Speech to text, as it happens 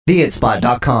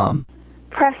theitspot.com.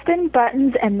 Preston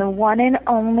Buttons and the one and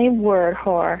only word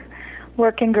whore.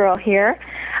 Working girl here.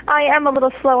 I am a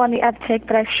little slow on the uptake,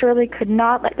 but I surely could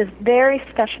not let this very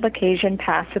special occasion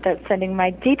pass without sending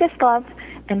my deepest love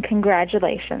and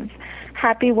congratulations.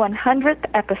 Happy 100th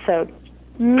episode.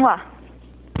 Mwah.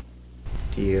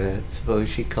 Do you suppose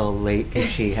she called late because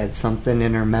she had something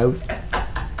in her mouth?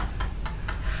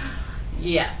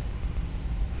 Yeah.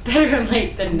 Better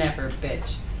late than never,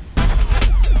 bitch.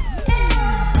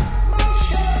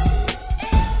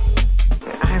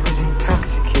 I was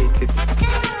intoxicated.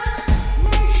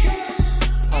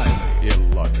 Highly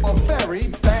illogical. A very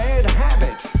bad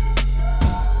habit.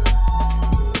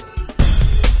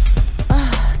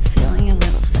 I'm feeling a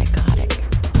little psychotic.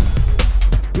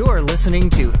 You're listening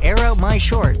to Air Out My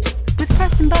Shorts With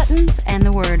Preston Buttons and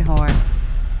the word whore.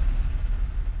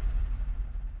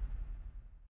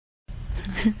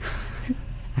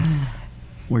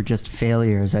 We're just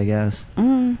failures, I guess.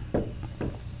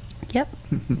 Yep.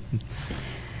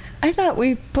 I thought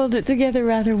we pulled it together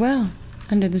rather well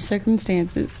under the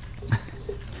circumstances.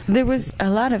 There was a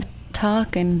lot of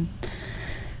talk and,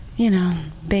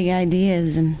 big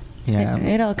ideas, and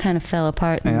it all kind of fell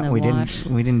apart in the wash.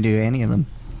 We didn't do any of them.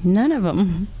 None of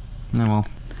them. No. Well,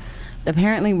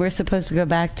 apparently we're supposed to go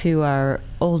back to our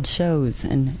old shows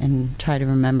and try to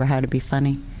remember how to be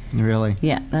funny. Really?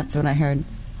 Yeah, that's what I heard.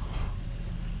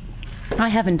 I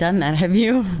haven't done that, have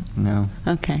you? No.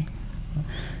 Okay.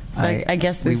 So I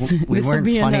guess this we this weren't will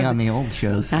be funny another. on the old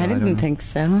shows. So I didn't think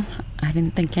so. I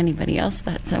didn't think anybody else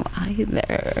thought so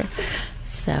either.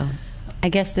 So I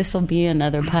guess this will be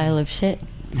another pile of shit.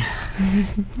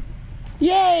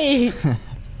 Yay!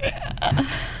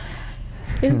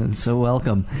 So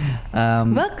welcome.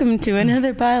 Welcome to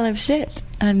another pile of shit.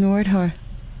 I'm the word whore.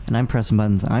 And I'm Preston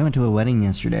Buttons. I went to a wedding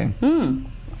yesterday.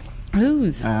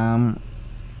 Whose?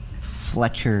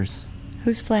 Fletcher's.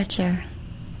 Who's Fletcher?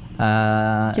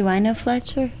 Do I know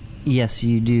Fletcher? Yes,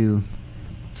 you do.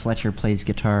 Fletcher plays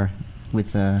guitar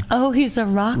with oh, he's a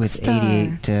rock with star.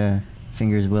 88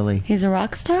 Fingers Willie. He's a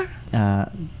rock star?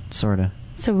 Sorta.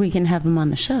 So we can have him on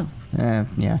the show.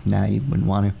 Yeah, no, you wouldn't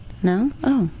want to. No?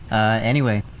 Oh.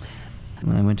 Anyway,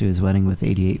 when I went to his wedding with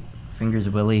 88 Fingers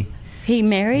Willie. He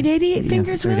married 88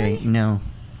 Fingers Willie? No.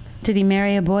 Did he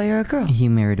marry a boy or a girl? He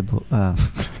married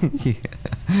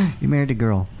he married a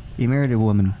girl. He married a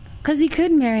woman. Because he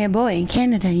could marry a boy in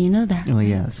Canada, you know that. Oh,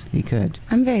 yes, he could.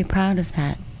 I'm very proud of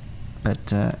that.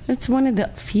 But, it's one of the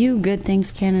few good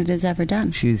things Canada's ever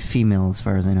done. she was female, as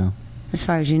far as I know. As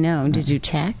far as you know. Did you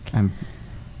check?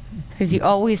 Because you're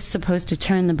always supposed to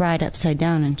turn the bride upside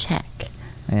down and check.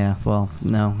 Yeah, well,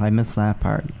 no, I missed that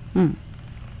part.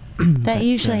 That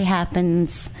usually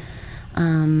happens, I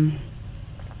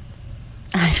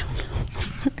don't know.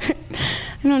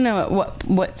 I don't know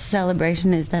what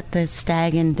celebration is that, the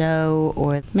stag and doe,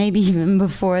 or maybe even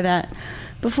before that.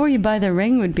 Before you buy the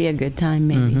ring would be a good time,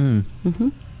 maybe.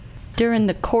 During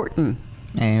the courting.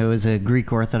 And it was a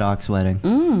Greek Orthodox wedding.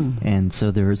 And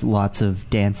so there was lots of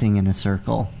dancing in a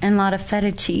circle. And a lot of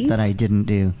feta cheese. That I didn't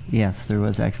do. Yes, there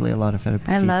was actually a lot of feta cheese.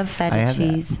 I love feta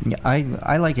cheese. Yeah,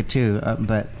 I like it too,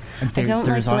 but I don't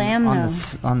like lamb,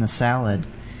 though. On the salad,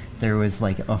 there was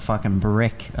like a fucking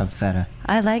brick of feta.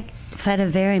 I like feta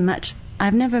very much.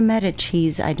 I've never met a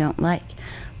cheese I don't like,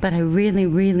 but I really,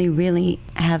 really, really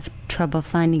have trouble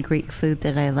finding Greek food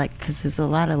that I like because there's a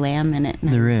lot of lamb in it.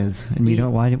 There is, and you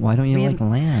don't. Why don't you like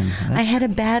lamb? I had a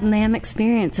bad lamb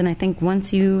experience, and I think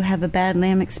once you have a bad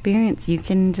lamb experience, you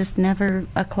can just never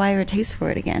acquire a taste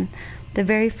for it again. The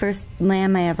very first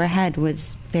lamb I ever had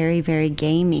was very, very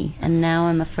gamey, and now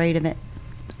I'm afraid of it.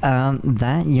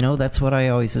 That's what I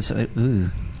always say. Ooh.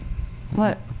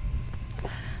 What?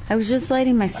 I was just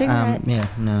lighting my cigarette. Yeah,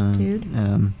 no. Dude,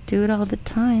 do it all the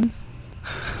time.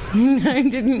 I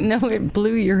didn't know it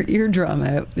blew your eardrum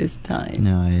out this time.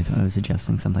 No, I was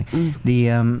adjusting something.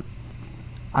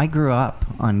 I grew up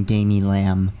on gamey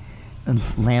lamb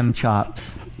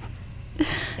chops.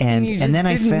 And you just then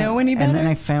didn't know any better? And then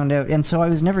I found out, and so I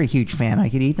was never a huge fan. I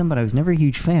could eat them, but I was never a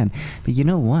huge fan. But you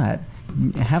know what?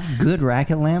 Have good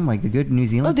racket lamb, like the good New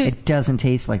Zealand. It doesn't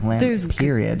taste like lamb.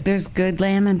 Period. There's good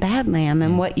lamb and bad lamb,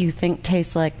 and what you think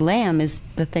tastes like lamb is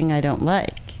the thing I don't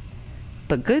like.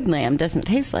 But good lamb doesn't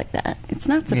taste like that. It's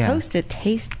not supposed to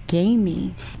taste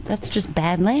gamey. That's just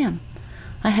bad lamb.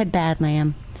 I had bad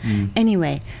lamb.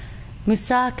 Anyway,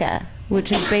 moussaka,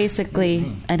 which is basically,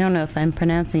 I don't know if I'm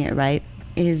pronouncing it right,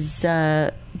 is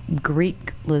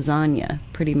Greek lasagna,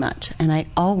 pretty much. And I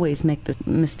always make the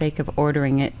mistake of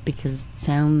ordering it because it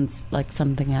sounds like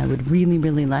something I would really,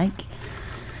 really like.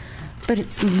 But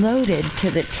it's loaded to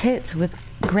the tits with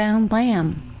ground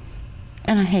lamb.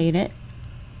 And I hate it.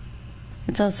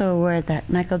 It's also a word that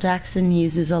Michael Jackson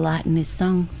uses a lot in his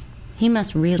songs. He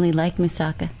must really like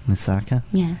moussaka. Moussaka?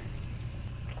 Yeah.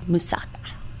 Moussaka.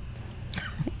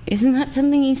 Isn't that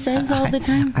something he says all the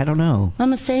time? I don't know.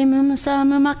 Mama say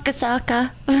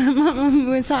mumakasaka,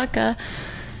 moussaka.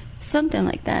 Something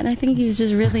like that. I think he's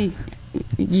just really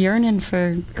yearning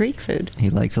for Greek food. He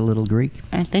likes a little Greek?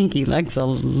 I think he likes a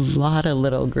lot of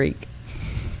little Greek.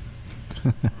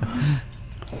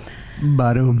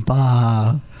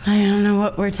 Ba-dum-ba. I don't know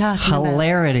what we're talking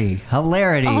Hilarity. about.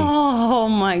 Hilarity. Oh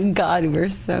my God, we're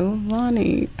so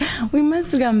funny. We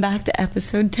must have gone back to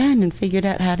episode 10 and figured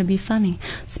out how to be funny.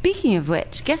 Speaking of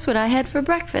which, guess what I had for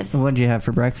breakfast? What did you have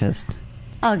for breakfast?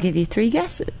 I'll give you 3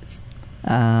 guesses.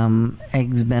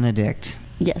 Eggs Benedict.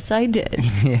 Yes, I did.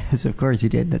 Yes, of course you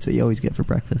did. That's what you always get for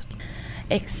breakfast.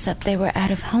 Except they were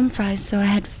out of home fries, so I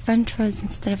had French fries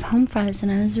instead of home fries,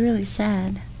 and I was really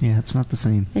sad. Yeah, it's not the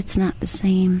same. It's not the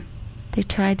same. They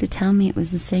tried to tell me it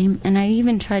was the same, and I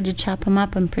even tried to chop them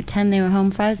up and pretend they were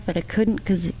home fries, but I couldn't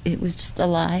because it was just a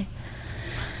lie.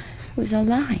 It was a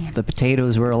lie. The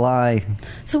potatoes were a lie.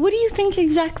 So what do you think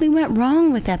exactly went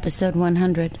wrong with episode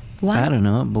 100? Why? I don't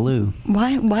know. It blew.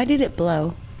 Why did it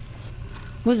blow?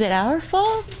 Was it our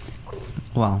fault?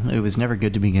 Well, it was never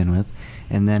good to begin with.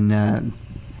 And then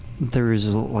there was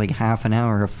like half an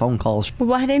hour of phone calls.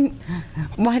 Why didn't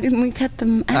we cut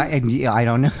them out? I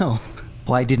don't know.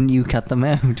 Why didn't you cut them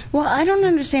out? Well, I don't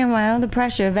understand why all the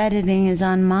pressure of editing is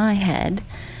on my head.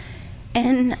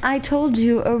 And I told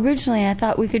you originally I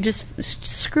thought we could just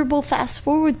scribble fast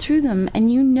forward through them.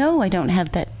 And you know I don't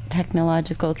have that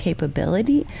technological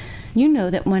capability. You know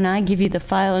that when I give you the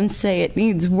file and say it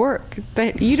needs work,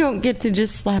 that you don't get to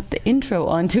just slap the intro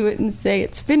onto it and say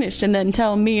it's finished and then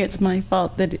tell me it's my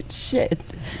fault that it's shit.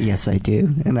 Yes, I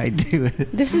do. And I do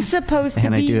it. This is supposed to be...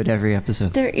 And I do it every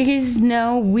episode. There is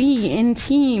no we in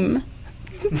team.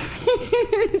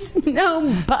 There's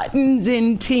no buttons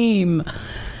in team.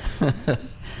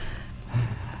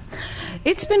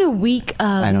 It's been a week of...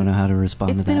 I don't know how to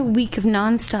respond to that. It's been a week of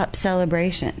nonstop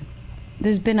celebration.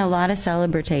 There's been a lot of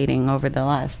celebrating over the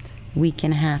last week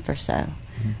and a half or so.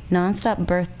 Mm-hmm. Nonstop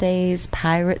birthdays,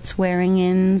 pirate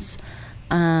swearing-ins.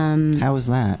 How was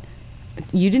that?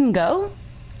 You didn't go?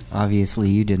 Obviously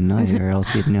you didn't either, or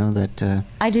else you'd know that...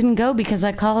 I didn't go because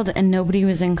I called and nobody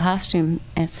was in costume.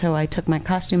 And so I took my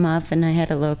costume off and I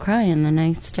had a little cry and then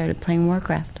I started playing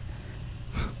Warcraft.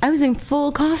 I was in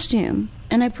full costume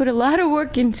and I put a lot of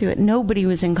work into it. Nobody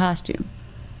was in costume.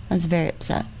 I was very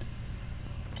upset.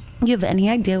 You have any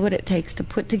idea what it takes to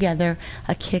put together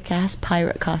a kick-ass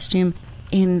pirate costume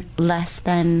in less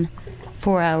than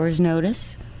 4 hours'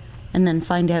 notice? And then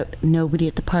find out nobody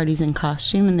at the party's in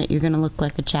costume and that you're going to look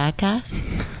like a jackass?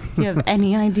 You have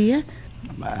any idea?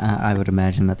 I would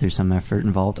imagine that there's some effort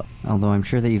involved. Although I'm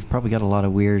sure that you've probably got a lot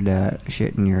of weird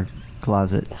shit in your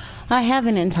closet. I have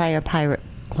an entire pirate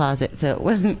closet, so it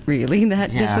wasn't really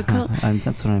that difficult.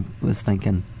 That's what I was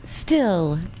thinking.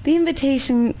 Still, the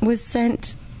invitation was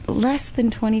sent less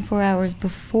than 24 hours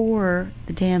before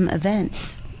the damn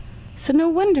event. So no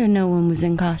wonder no one was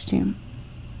in costume.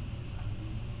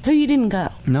 So you didn't go?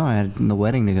 No, I had the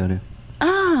wedding to go to.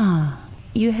 Ah,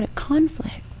 you had a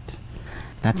conflict.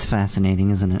 That's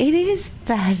fascinating, isn't it? It is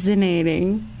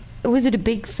fascinating. Was it a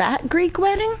big fat Greek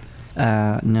wedding?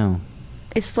 No.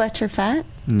 Is Fletcher fat?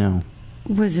 No.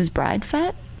 Was his bride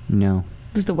fat? No.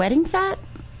 Was the wedding fat?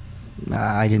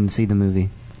 I didn't see the movie.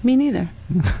 Me neither.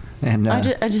 And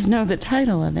I just know the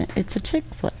title of it. It's a chick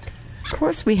flick. Of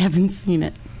course we haven't seen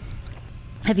it.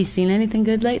 Have you seen anything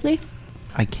good lately?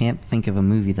 I can't think of a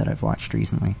movie that I've watched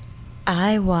recently.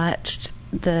 I watched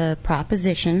The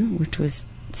Proposition, which was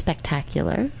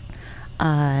spectacular.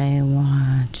 I've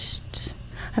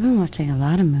been watching a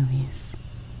lot of movies.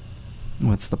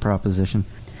 What's The Proposition?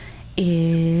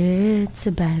 It's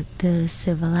about the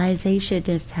civilization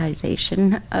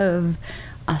of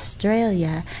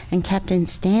Australia and Captain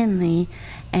Stanley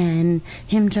and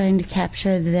him trying to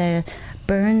capture the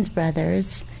Burns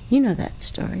brothers. You know that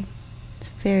story. It's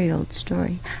a very old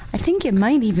story. I think it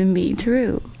might even be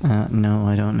true. No,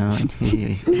 I don't know.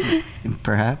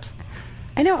 Perhaps.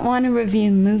 I don't want to review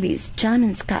movies. John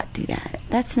and Scott do that.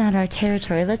 That's not our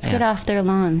territory. Let's get off their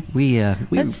lawn.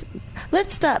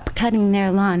 Let's stop cutting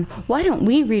their lawn. Why don't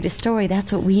we read a story?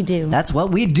 That's what we do. That's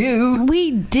what we do.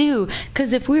 We do.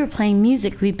 Because if we were playing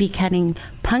music, we'd be cutting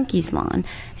Punky's lawn.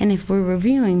 And if we're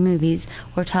reviewing movies,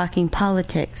 we're talking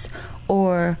politics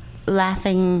or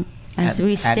laughing as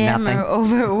we stammer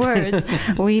over words,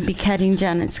 we'd be cutting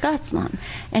John and Scott's lawn.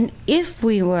 And if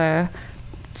we were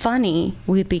funny,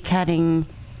 we'd be cutting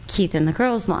Keith and the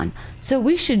girls' lawn. So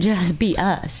we should just be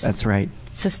us. That's right.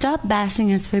 So stop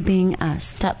bashing us for being us.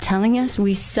 Stop telling us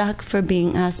we suck for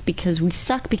being us, because we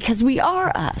suck because we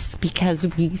are us, because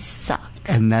we suck.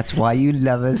 And that's why you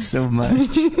love us so much.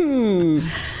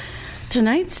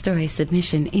 Tonight's story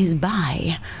submission is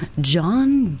by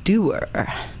John Doer.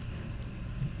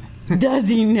 Does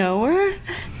he know her?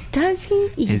 Does he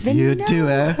even Is he a know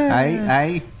doer? her?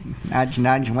 Aye. Nudge,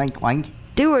 nudge, wink, wink.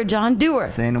 Doer, John Doer.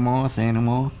 Say no more, say no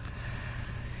more.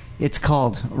 It's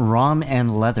called Rom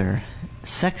and Leather,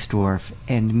 Sex Dwarf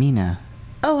and Mina.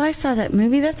 Oh, I saw that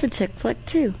movie. That's a chick flick,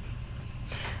 too.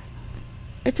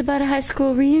 It's about a high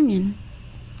school reunion.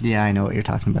 Yeah, I know what you're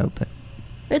talking about, but...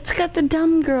 It's got the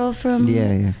dumb girl from...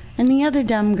 Yeah. And the other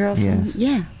dumb girl from... Yes.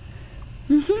 Yeah.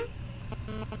 Mm-hmm.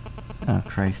 Oh,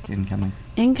 Christ, incoming.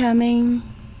 Incoming.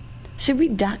 Should we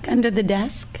duck under the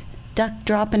desk? Duck,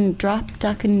 drop, and drop,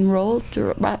 duck, and roll,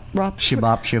 drop, drop.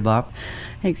 Shabop, shabop.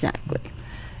 Exactly.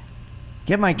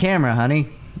 Get my camera, honey,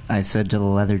 I said to the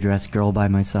leather-dressed girl by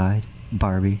my side,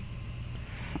 Barbie.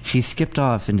 She skipped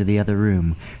off into the other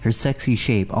room, her sexy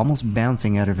shape almost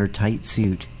bouncing out of her tight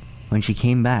suit. When she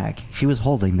came back, she was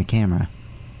holding the camera.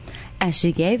 As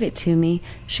she gave it to me,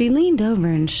 she leaned over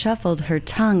and shuffled her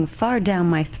tongue far down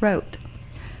my throat.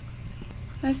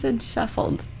 I said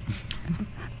shuffled.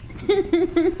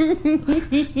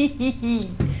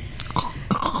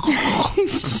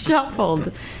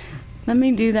 Shuffled. Let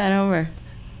me do that over.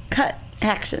 Cut.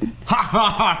 Action.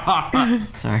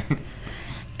 Sorry.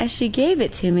 As she gave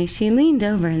it to me, she leaned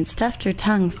over and stuffed her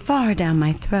tongue far down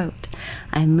my throat.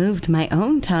 I moved my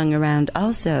own tongue around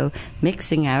also,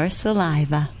 mixing our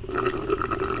saliva.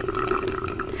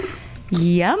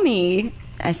 Yummy,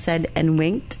 I said and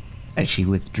winked. As she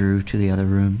withdrew to the other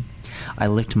room, I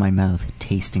licked my mouth,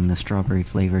 tasting the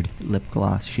strawberry-flavored lip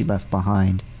gloss she left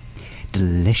behind.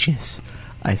 Delicious,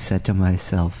 I said to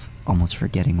myself, almost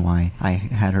forgetting why I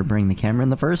had her bring the camera in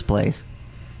the first place.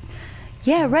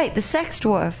 Yeah, right, the sex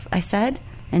dwarf, I said,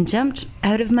 and jumped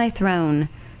out of my throne.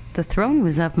 The throne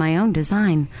was of my own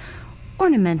design,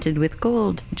 ornamented with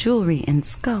gold, jewelry, and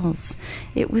skulls.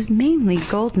 It was mainly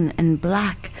golden and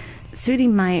black,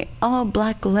 suiting my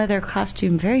all-black leather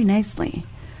costume very nicely.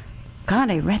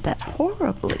 God, I read that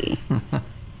horribly.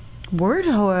 Word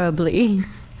horribly.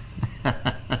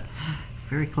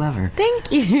 Very clever.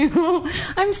 Thank you.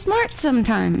 I'm smart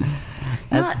sometimes.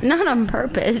 Not on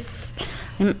purpose.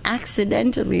 I'm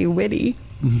accidentally witty.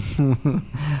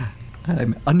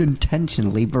 I'm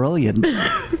unintentionally brilliant.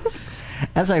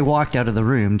 As I walked out of the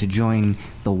room to join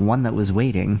the one that was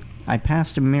waiting, I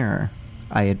passed a mirror.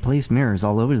 I had placed mirrors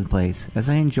all over the place as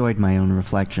I enjoyed my own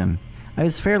reflection. I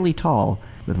was fairly tall,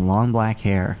 with long black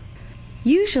hair.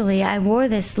 Usually I wore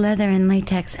this leather and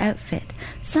latex outfit,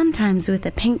 sometimes with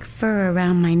a pink fur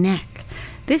around my neck.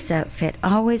 This outfit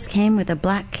always came with a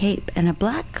black cape and a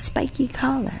black spiky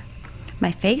collar.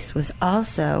 My face was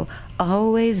also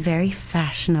always very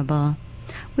fashionable,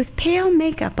 with pale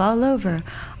makeup all over,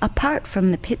 apart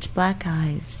from the pitch-black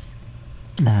eyes.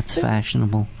 That's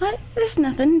fashionable. There's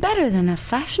nothing better than a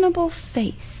fashionable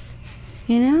face,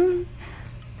 you know?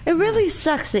 It really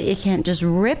sucks that you can't just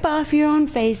rip off your own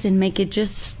face and make it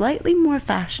just slightly more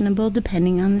fashionable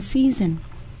depending on the season.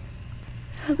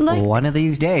 Like, one of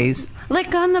these days.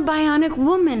 Like on the Bionic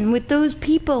Woman with those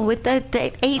people with that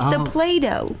ate the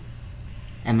Play-Doh.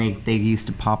 And they used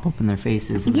to pop open their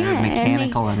faces and they're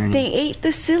mechanical underneath. They ate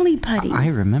the silly putty. I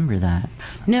remember that.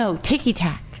 No,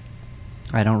 ticky-tack.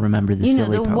 I don't remember the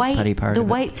silly putty part the of it.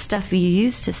 white stuff you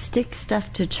use to stick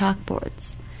stuff to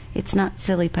chalkboards. It's not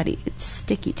silly putty, it's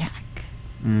sticky tack.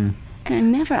 And I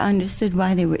never understood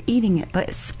why they were eating it, but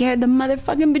it scared the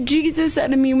motherfucking bejesus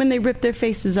out of me when they ripped their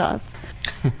faces off.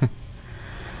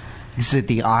 Is that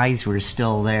the eyes were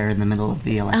still there in the middle of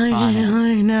the electronics?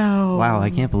 I know. Wow, I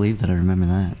can't believe that I remember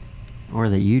that. Or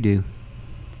that you do.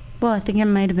 Well, I think I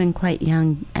might have been quite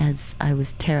young as I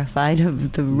was terrified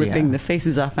of the ripping the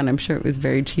faces off, and I'm sure it was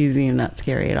very cheesy and not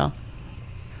scary at all.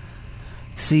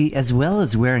 See, as well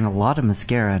as wearing a lot of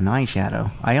mascara and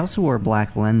eyeshadow, I also wore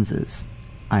black lenses.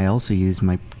 I also used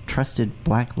my trusted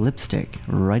black lipstick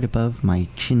right above my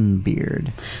chin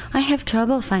beard. I have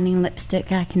trouble finding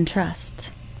lipstick I can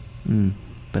trust.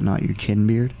 But not your chin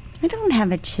beard? I don't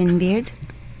have a chin beard.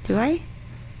 Do I?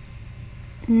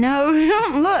 No,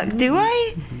 don't look. Do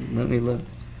I? Let me look.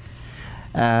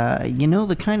 You know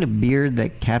the kind of beard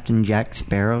that Captain Jack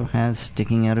Sparrow has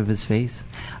sticking out of his face?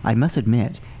 I must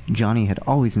admit, Johnny had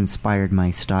always inspired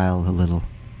my style a little.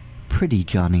 Pretty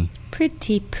Johnny.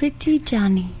 Pretty, pretty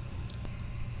Johnny.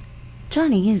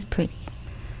 Johnny is pretty.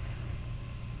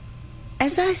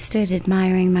 As I stood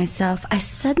admiring myself, I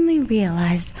suddenly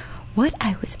realized what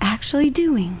I was actually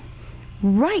doing.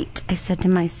 Right, I said to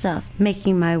myself,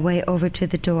 making my way over to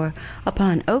the door.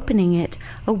 Upon opening it,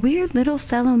 a weird little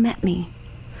fellow met me.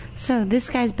 So this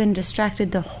guy's been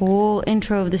distracted the whole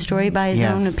intro of the story by his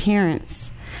own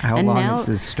appearance. How long is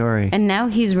this story? And now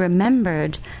he's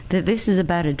remembered that this is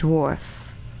about a dwarf.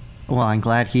 Well, I'm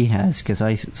glad he has, because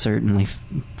I certainly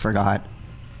forgot.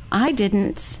 I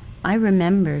didn't. I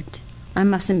remembered. I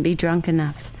mustn't be drunk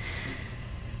enough.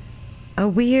 A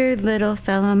weird little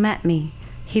fellow met me.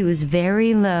 He was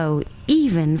very low,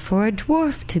 even for a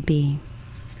dwarf to be.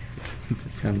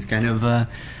 That sounds kind of, I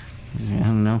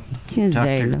don't know, He was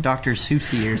very low. Dr.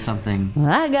 Seussy or something. Well,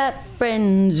 I got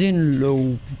friends in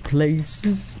low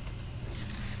places.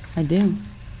 I do.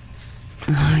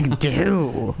 I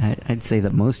do. I'd say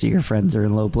that most of your friends are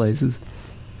in low places.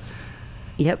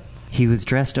 Yep. He was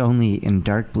dressed only in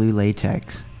dark blue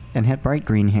latex and had bright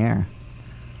green hair.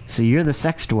 So you're the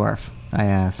sex dwarf? I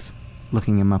asked,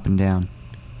 looking him up and down.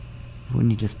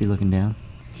 Wouldn't he just be looking down?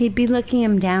 He'd be looking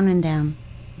him down and down.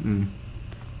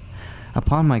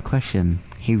 Upon my question,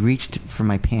 he reached for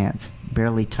my pants,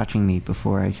 barely touching me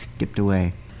before I skipped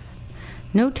away.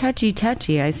 No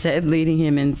touchy-touchy, I said, leading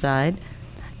him inside.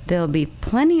 There'll be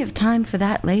plenty of time for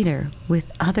that later,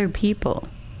 with other people.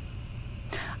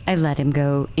 I let him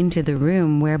go into the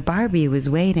room where Barbie was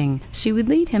waiting. She would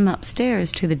lead him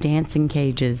upstairs to the dancing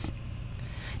cages.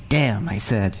 Damn, I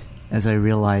said, as I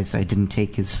realized I didn't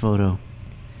take his photo.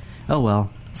 Oh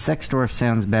well, sex dwarf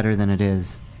sounds better than it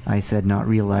is, I said, not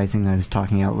realizing I was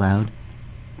talking out loud.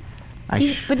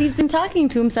 But he's been talking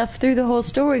to himself through the whole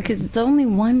story because it's only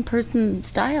one person's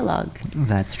dialogue.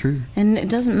 That's true. And it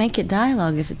doesn't make it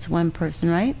dialogue if it's one person,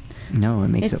 right? No, it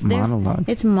makes it monologue.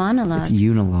 It's monologue. It's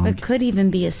unilogue. It could even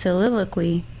be a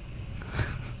soliloquy.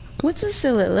 What's a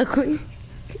soliloquy?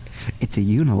 It's a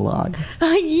unilogue. A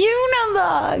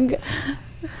unilogue!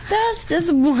 That's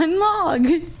just one log.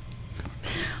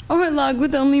 Or a log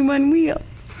with only one wheel.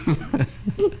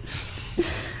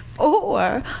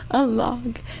 Or a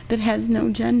log that has no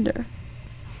gender.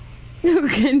 Who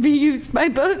can be used by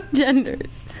both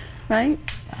genders. Right?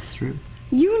 That's true.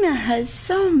 Una has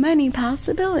so many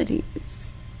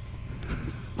possibilities.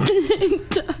 It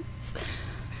does.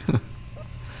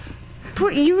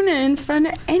 Put Una in front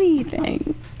of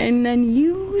anything, and then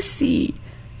you see.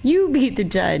 You be the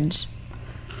judge.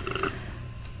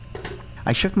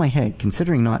 I shook my head,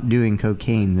 considering not doing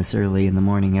cocaine this early in the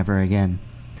morning ever again.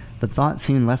 The thought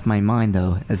soon left my mind,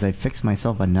 though, as I fixed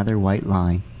myself another white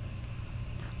line.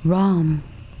 Rom,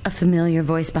 a familiar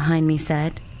voice behind me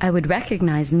said. I would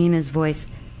recognize Mina's voice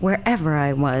wherever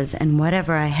I was and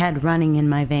whatever I had running in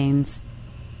my veins.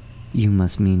 You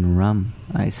must mean rum,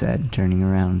 I said, turning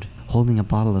around, holding a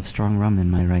bottle of strong rum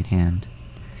in my right hand.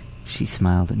 She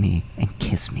smiled at me and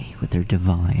kissed me with her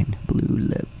divine blue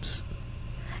lips.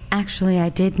 Actually, I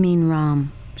did mean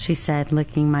Rom, she said,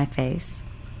 licking my face.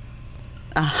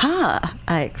 Aha!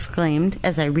 I exclaimed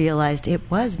as I realized it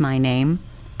was my name.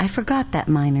 I forgot that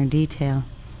minor detail.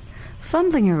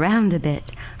 Fumbling around a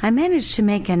bit, I managed to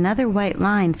make another white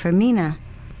line for Mina.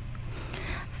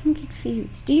 I'm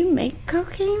confused. Do you make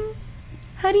cocaine?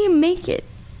 How do you make it?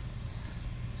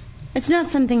 It's not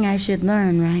something I should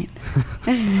learn, right?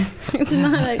 It's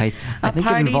not like a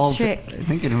party trick. I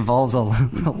think it involves a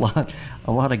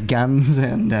lot of guns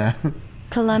and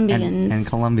Colombians. and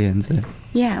Colombians.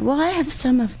 Yeah, well, I have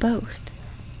some of both.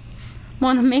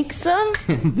 Want to make some?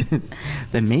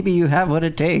 Then maybe you have what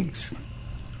it takes.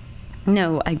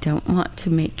 No, I don't want to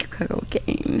make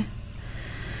cocaine.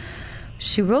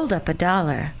 She rolled up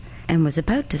 $1 and was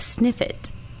about to sniff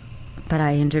it, but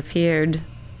I interfered.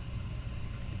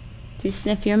 Do you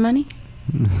sniff your money?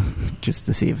 Just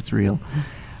to see if it's real.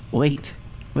 Wait,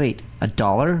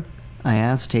 $1? I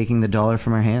asked, taking the dollar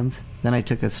from her hands. Then I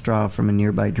took a straw from a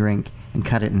nearby drink and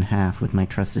cut it in half with my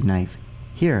trusted knife.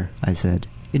 Here, I said,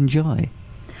 enjoy.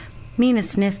 Mina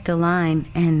sniffed the line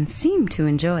and seemed to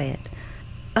enjoy it.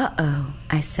 Uh-oh,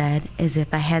 I said, as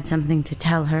if I had something to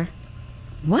tell her.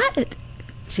 What?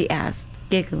 She asked,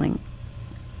 giggling.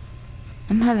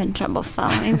 I'm having trouble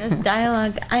following this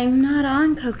dialogue. I'm not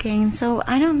on cocaine, so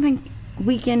I don't think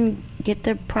we can get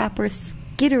the proper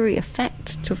skittery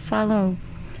effect to follow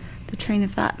the train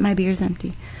of thought. My beer's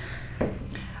empty.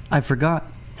 I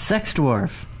forgot. Sex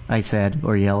dwarf, I said,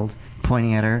 or yelled,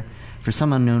 pointing at her. For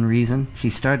some unknown reason, she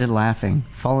started laughing,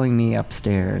 following me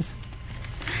upstairs.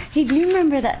 Hey, do you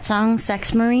remember that song,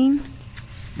 Sex Marine?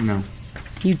 No.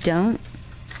 You don't?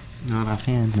 Not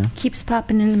offhand, no. Keeps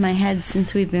popping into my head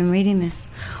since we've been reading this.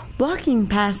 Walking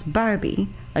past Barbie,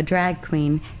 a drag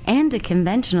queen, and a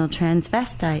conventional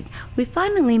transvestite, we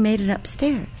finally made it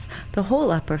upstairs. The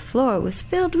whole upper floor was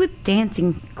filled with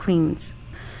dancing queens.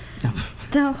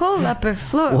 The whole upper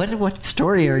floor. What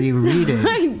story are you reading?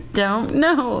 I don't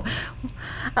know.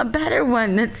 A better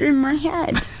one that's in my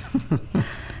head.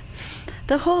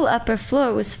 The whole upper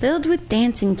floor was filled with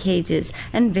dancing cages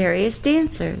and various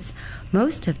dancers.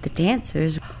 Most of the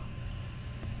dancers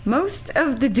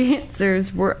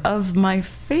were of my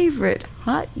favorite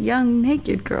hot young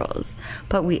naked girls,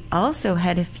 but we also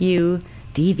had a few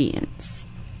deviants,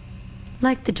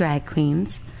 like the drag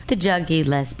queens, the juggy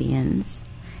lesbians,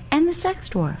 and the sex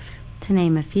dwarf, to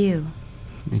name a few.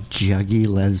 The juggy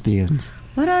lesbians.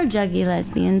 What are juggy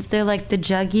lesbians? They're like the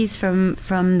juggies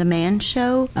from the Man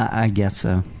Show? I guess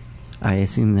so. I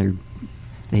assume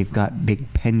they've got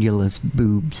big pendulous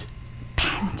boobs.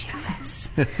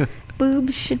 Pendulous.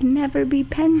 Boobs should never be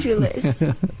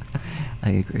pendulous. I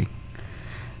agree.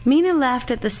 Mina laughed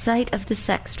at the sight of the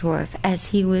sex dwarf as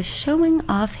he was showing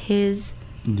off his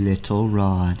little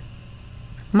rod.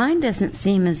 Mine doesn't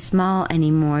seem as small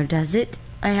anymore, does it?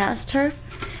 I asked her,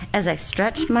 as I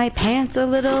stretched my pants a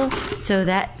little so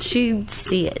that she'd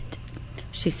see it.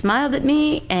 She smiled at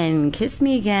me and kissed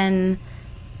me again.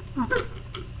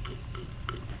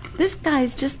 This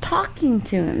guy's just talking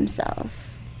to himself.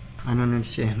 I don't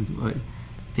understand. What?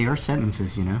 They are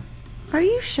sentences, you know. Are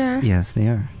you sure? Yes, they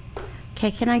are.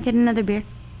 Okay, can I get another beer?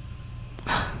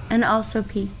 And also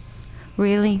pee.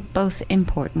 Really, both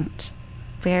important.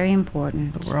 Very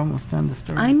important. But we're almost done the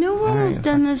story. I know we're All almost right,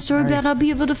 done the story, all right. but I'll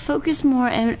be able to focus more.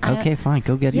 And Okay, fine.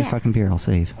 Go get your fucking beer. I'll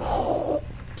save.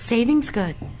 Saving's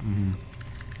good. Mm-hmm.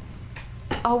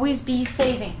 Always be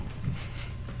saving.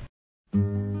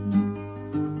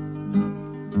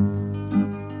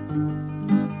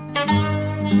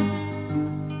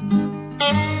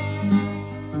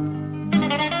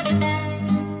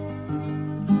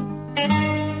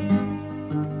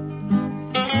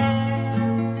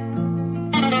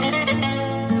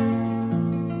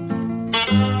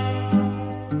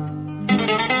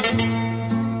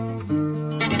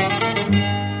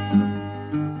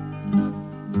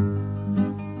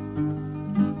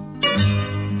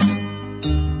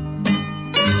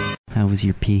 How was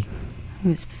your pee? It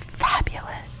was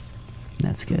fabulous.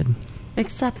 That's good.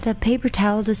 Except the paper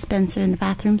towel dispenser in the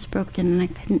bathroom's broken and I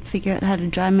couldn't figure out how to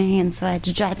dry my hands, so I had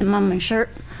to dry them on my shirt.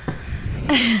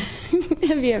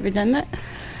 Have you ever done that?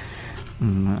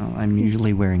 No, I'm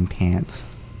usually wearing pants.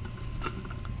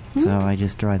 So I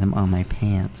just dry them on my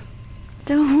pants.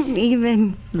 Don't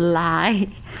even lie.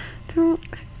 Don't.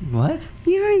 What?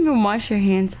 You don't even wash your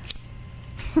hands.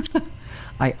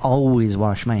 I always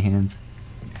wash my hands.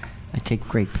 I take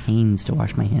great pains to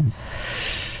wash my hands.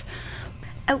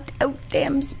 Out,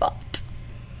 damn spot.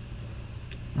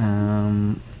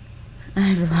 I've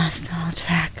lost all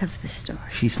track of the story.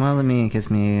 She smiled at me and kissed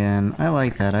me, and I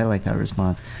like that. I like that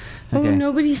response. Okay. Oh,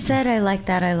 nobody said I like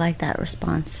that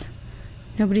response.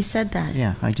 Nobody said that.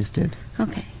 Yeah, I just did.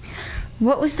 Okay.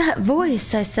 What was that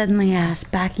voice? I suddenly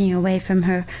asked, backing away from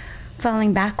her,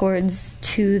 falling backwards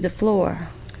to the floor.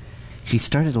 She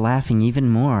started laughing even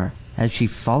more as she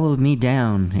followed me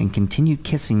down and continued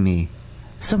kissing me.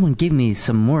 Someone give me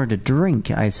some more to drink,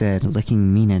 I said,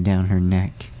 licking Mina down her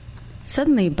neck.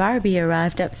 Suddenly, Barbie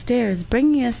arrived upstairs,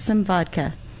 bringing us some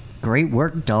vodka. Great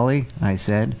work, Dolly, I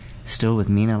said, still with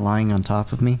Mina lying on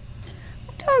top of me.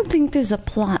 I don't think there's a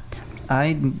plot.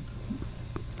 I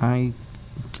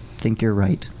think you're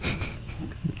right.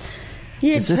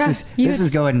 This is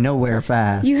going nowhere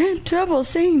fast. You had trouble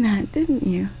saying that, didn't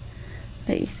you?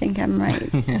 That you think I'm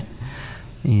right.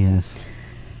 Yes.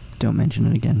 Don't mention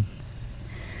it again.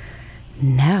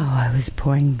 Now I was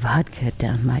pouring vodka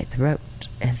down my throat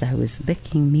as I was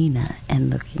licking Mina and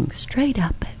looking straight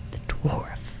up at the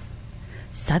dwarf.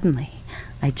 Suddenly,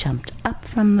 I jumped up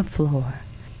from the floor.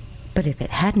 But if it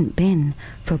hadn't been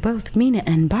for both Mina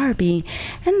and Barbie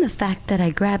and the fact that I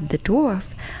grabbed the dwarf,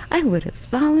 I would have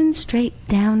fallen straight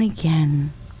down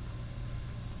again.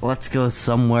 Let's go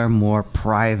somewhere more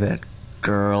private,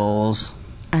 girls,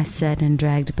 I said and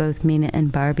dragged both Mina and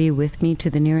Barbie with me to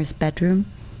the nearest bedroom.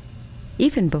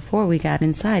 Even before we got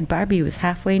inside, Barbie was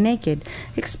halfway naked,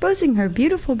 exposing her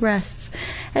beautiful breasts.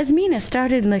 As Mina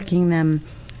started licking them,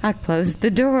 I closed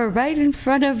the door right in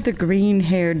front of the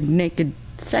green-haired, naked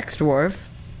sex dwarf.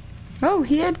 Oh,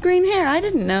 he had green hair. I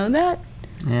didn't know that.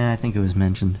 Yeah, I think it was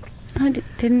mentioned. I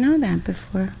didn't know that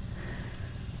before.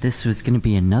 This was going to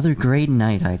be another great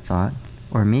night, I thought.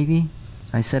 Or maybe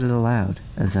I said it aloud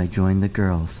as I joined the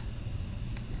girls.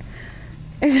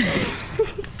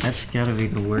 That's got to be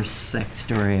the worst sex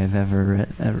story I've ever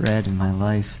read in my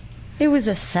life. It was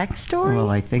a sex story? Well,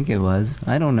 I think it was.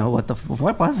 I don't know what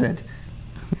was it?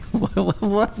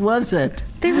 What was it?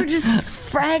 They were just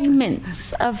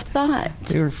fragments of thought.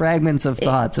 They were fragments of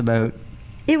thoughts about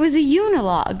It was a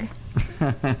Unilog.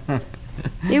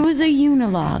 It was a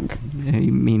Unilog.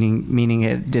 Meaning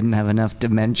it didn't have enough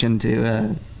dimension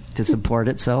to support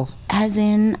itself? As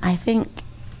in, I think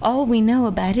all we know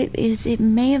about it is it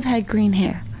may have had green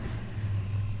hair.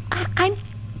 I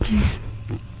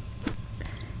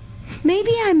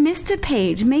maybe I missed a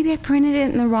page. Maybe I printed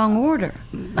it in the wrong order.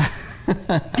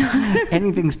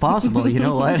 Anything's possible, you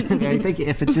know what? I think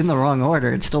if it's in the wrong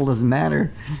order, it still doesn't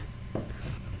matter.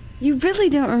 You really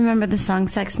don't remember the song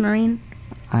Sex Marine?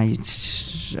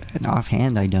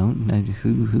 Offhand, I don't.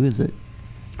 Who is it?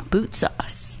 Boot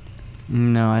Sauce.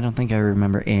 No, I don't think I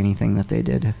remember anything that they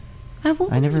did.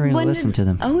 I never really listened to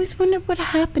them. I always wondered what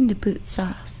happened to Boot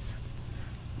Sauce.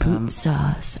 Boot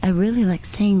Sauce. I really like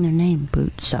saying their name,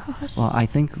 Boot Sauce. Well, I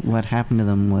think what happened to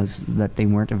them was that they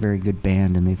weren't a very good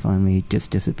band and they finally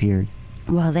just disappeared.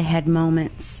 Well, they had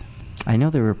moments. I know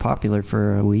they were popular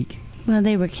for a week. Well,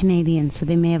 they were Canadian, so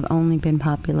they may have only been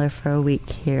popular for a week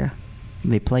here.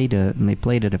 They played at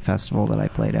a festival that I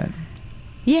played at.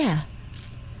 Yeah.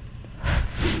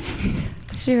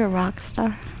 You're a rock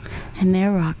star. And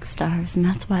they're rock stars, and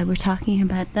that's why we're talking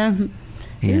about them.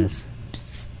 Yes.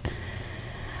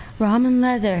 Ramen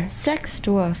Leather, Sex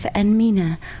Dwarf, and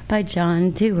Mina by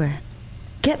John Dewar.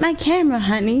 Get my camera,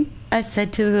 honey, I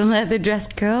said to the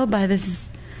leather-dressed girl by this...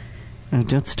 Oh,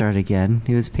 don't start again.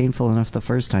 It was painful enough the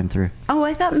first time through. Oh,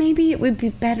 I thought maybe it would be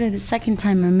better the second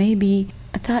time, or maybe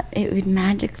I thought it would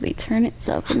magically turn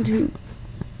itself into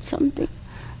something.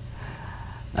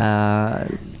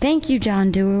 Thank you,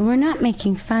 John Dewar. We're not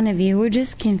making fun of you. We're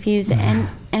just confused,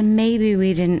 and maybe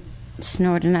we didn't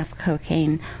snort enough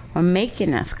cocaine or make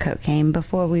enough cocaine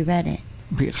before we read it.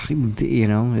 You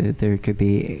know, there could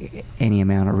be any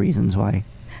amount of reasons why.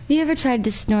 Have you ever tried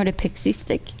to snort a pixie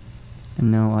stick?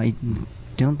 No, I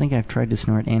don't think I've tried to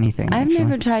snort anything. I've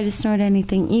never tried to snort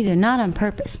anything either, not on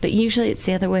purpose, but usually it's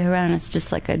the other way around. It's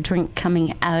just like a drink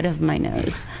coming out of my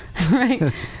nose, right?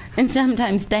 And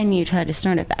sometimes then you try to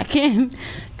snort it back in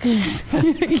because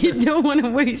you don't want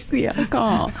to waste the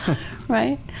alcohol,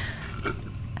 right?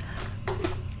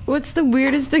 What's the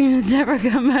weirdest thing that's ever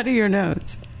come out of your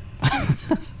nose?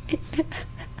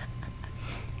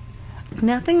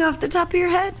 Nothing off the top of your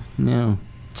head? No.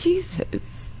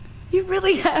 Jesus. You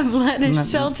really have led a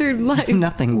sheltered life.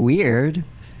 Nothing weird.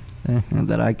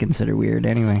 That I consider weird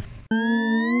anyway.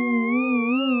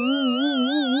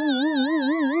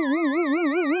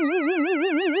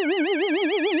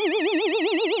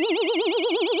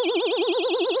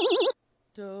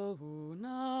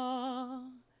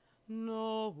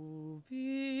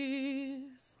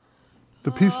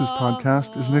 The Pieces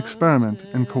podcast is an experiment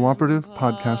in cooperative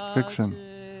podcast fiction.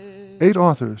 8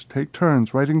 authors take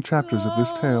turns writing chapters of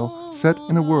this tale set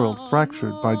in a world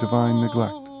fractured by divine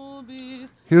neglect.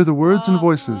 Hear the words and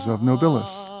voices of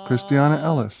Nobilis, Christiana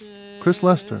Ellis, Chris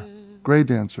Lester, Grey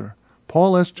Dancer,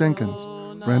 Paul S. Jenkins,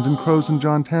 Brandon Crows and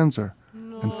John Tanzer,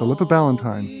 and Philippa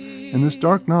Ballantyne in this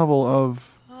dark novel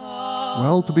of,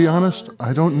 well, to be honest,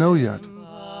 I don't know yet.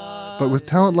 But with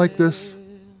talent like this,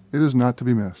 it is not to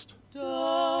be missed.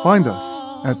 Find us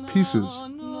at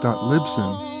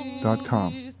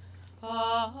pieces.libsyn.com.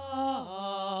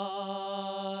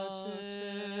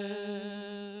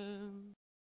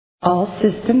 All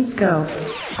systems go.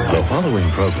 The following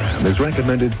program is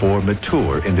recommended for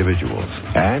mature individuals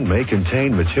and may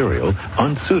contain material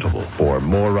unsuitable for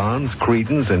morons,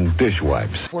 cretins, and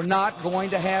dishwipes. We're not going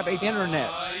to have an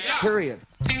internet, period.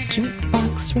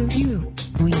 Jukebox Review.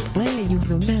 We play you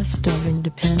the best of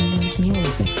independent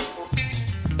music.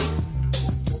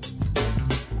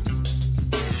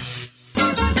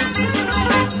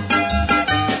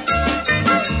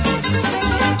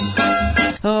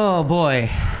 Oh boy.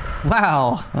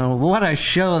 Wow. What a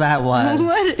show that was.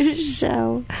 What a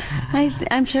show.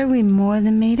 I'm sure we more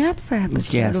than made up for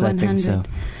episode 100. Yes, I think so.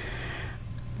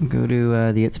 Go to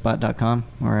theitspot.com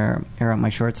or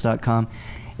airoutmyshorts.com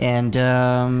and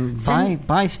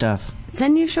buy stuff.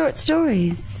 Send your short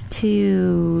stories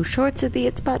to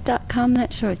shorts@theitspot.com.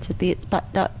 That's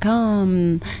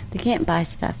shorts@theitspot.com. They can't buy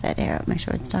stuff at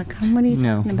airoutmyshorts.com. What are you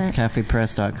talking about?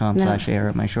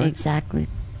 cafepress.com/airoutmyshorts. Exactly.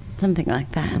 Something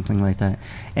like that. Something like that.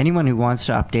 Anyone who wants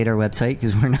to update our website,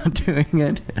 because we're not doing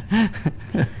it,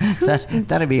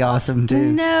 that'd be awesome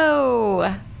too.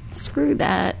 No! Screw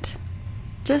that.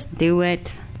 Just do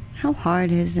it. How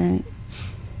hard is it?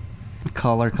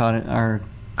 Cottage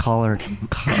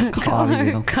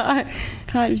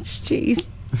cheese.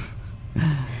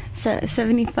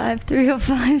 75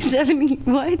 305 70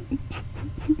 what?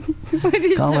 What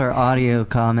is Call it? our audio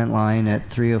comment line at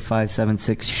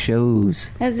 30576 shows.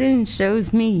 As in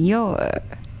shows me your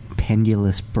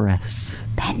pendulous breasts.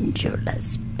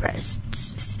 Pendulous breasts.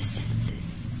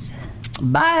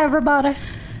 Bye, everybody.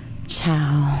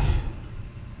 Ciao.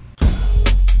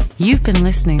 You've been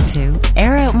listening to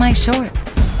Air Out My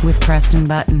Shorts with Preston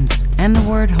Buttons and the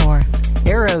Word Whore.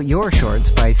 Air out your shorts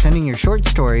by sending your short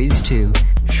stories to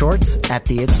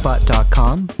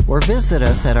shorts@theitspot.com or visit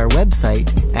us at our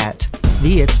website at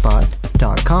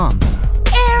theitspot.com.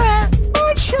 Air out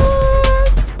my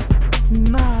shorts.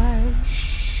 My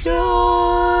shorts.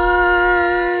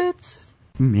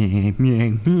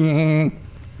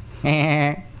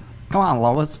 Come on,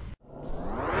 Lois.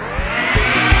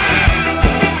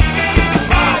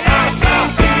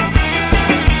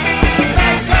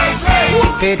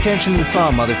 Pay attention to the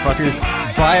song, motherfuckers.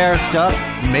 Buy our stuff,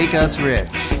 make us rich.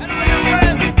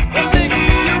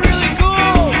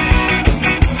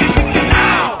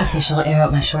 Official Air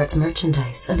Out My Shorts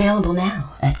merchandise available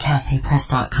now at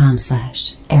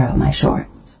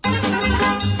cafepress.com/airoutmyshorts.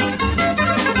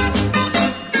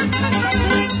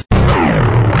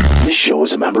 This show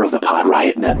is a member of the Pod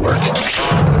Riot Network.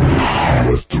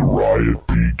 Let the riot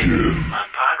begin. On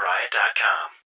podriot.com.